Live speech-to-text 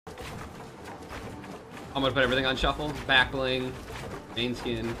I'm gonna put everything on shuffle. Back bling, main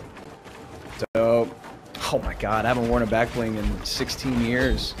skin. Dope. Oh my god, I haven't worn a back bling in 16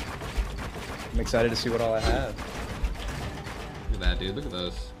 years. I'm excited to see what all I have. Look at that, dude. Look at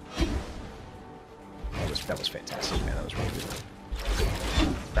those. That was fantastic, man. That was really good.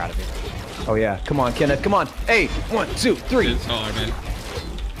 Proud of you. Oh yeah, come on, Kenneth, come on. Hey, 1, 2, 3. Dude, it's hard, man.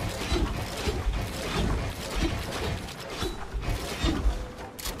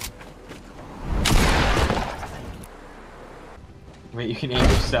 Wait, you can aim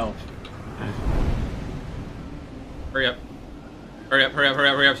yourself. Hurry up. Hurry up, hurry up, hurry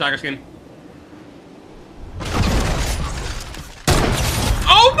up, hurry up, soccer skin.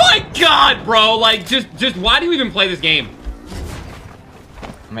 Oh my god, bro! Like, just why do you even play this game?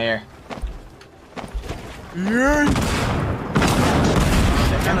 I'm here. Yeah.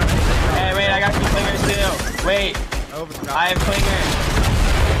 Hey, wait, I got some clingers too. Wait, I have clingers.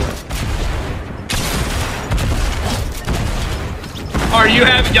 Are you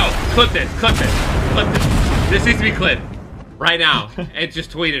having? Yo, clip this, clip this, clip this. This needs to be clipped right now. And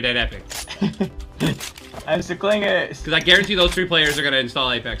just tweet it at Epic. I have some clingers. Because I guarantee those 3 players are gonna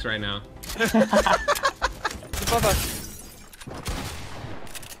install Apex right now.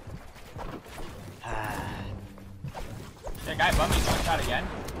 That guy bumped me one shot again.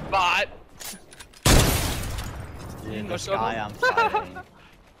 Bot. In the sky, I'm fighting.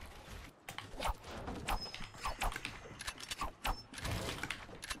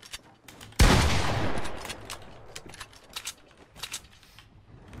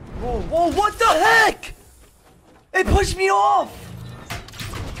 Whoa, whoa, what the heck? It pushed me off!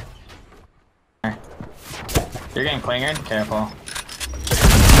 You're getting clingered? Careful.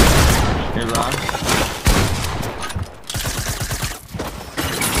 You're wrong.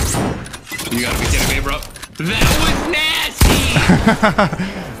 You gotta be kidding me, bro. That was nasty!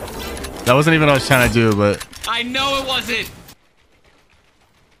 That wasn't even what I was trying to do, but... I know it wasn't!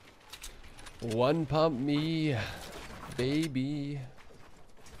 One pump me, baby.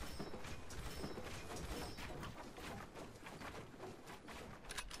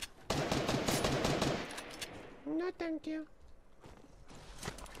 No, thank you.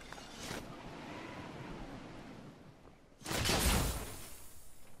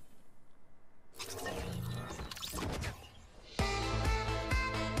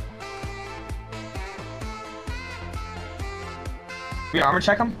 We armor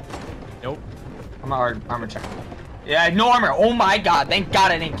check him? Nope. I'm not armor check him. Yeah, no armor. Oh my god. Thank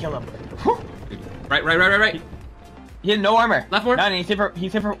god I didn't kill him. Right. He had no armor. Left more. No, he's hit for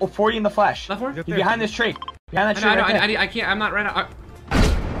 40 in the flesh. Left more. He's behind this tree. Behind that tree. I can't. I'm not right now.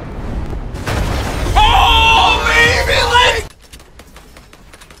 Oh, baby! Let's...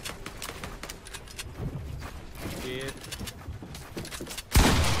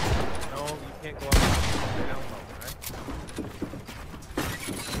 No, you can't go up. Stay down low, right?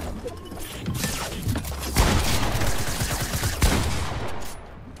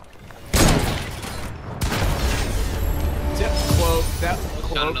 Cloak, that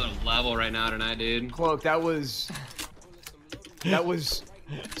On cloak, another level right now tonight, dude. cloak, that was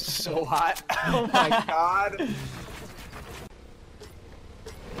so hot. Oh my god.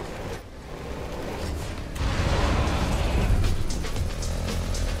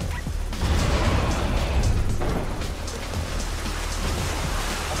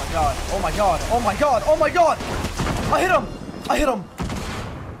 Oh my god, oh my god, oh my god! I hit him! I hit him!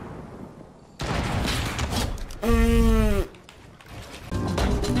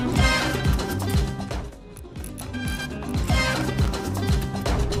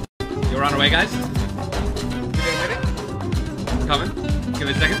 You're on our way, guys. Give it a minute. Coming. Give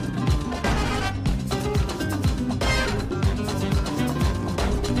it a second.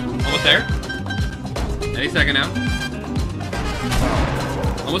 Almost there. Any second now.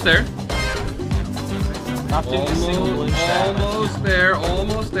 Almost there. Not doing a single blue shot. Almost there.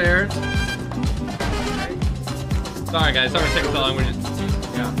 Almost there. Sorry, guys. Sorry to take so long. We're just...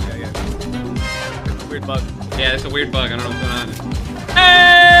 Yeah. It's a weird bug. Yeah, it's a weird bug. I don't know what's going on.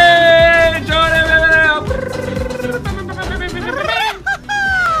 Hey, Jordan! I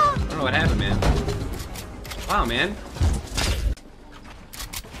don't know what happened, man. Wow, man.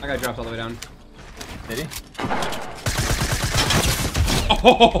 That guy drops all the way down. Did he?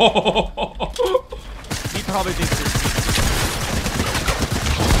 He probably thinks it's...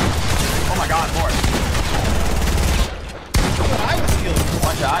 Oh my god, more. I was feeling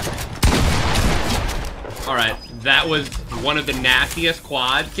one shot. Alright, that was one of the nastiest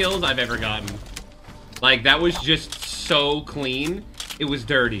quad kills I've ever gotten. Like, that was just so clean. It was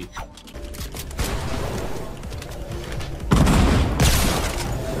dirty.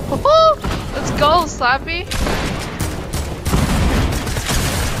 Let's go, Slappy.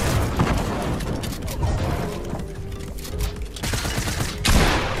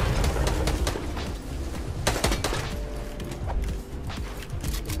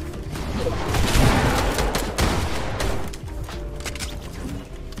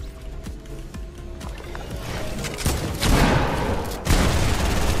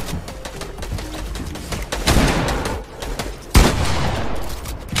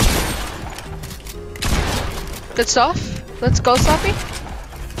 Good stuff. Let's go, Slappy.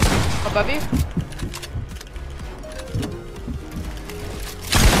 Above you.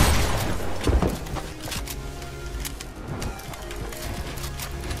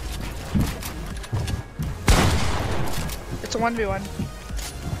 It's a 1v1.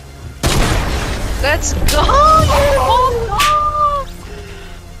 Let's go! Oh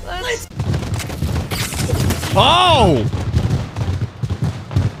no! Let's. Oh!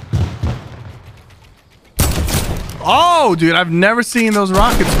 Oh, dude, I've never seen those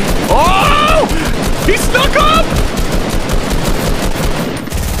rockets. Oh! He's stuck up!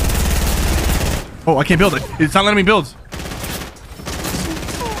 Oh, I can't build it. It's not letting me build.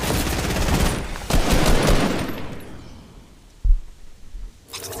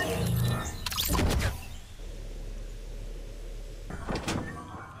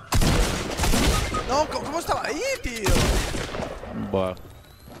 No, ¿cómo estaba ahí, tío? Buah.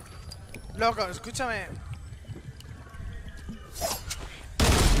 Loco, escúchame.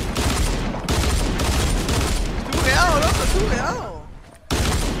 Estoy bugueado, loco, estoy bugueado.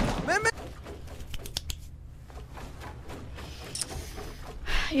 Ven, ven.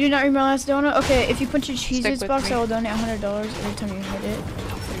 You did not read my last donut? Okay, if you punch your Cheez-Its with box, me. I will donate $100 every time you hit it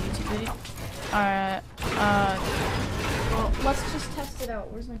for a YouTube video. Alright, well, let's just test it out.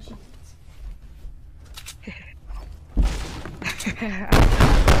 Where's my Cheez-Its?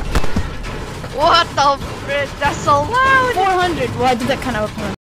 What the frick? That's so loud! 400! Well, I did that kind of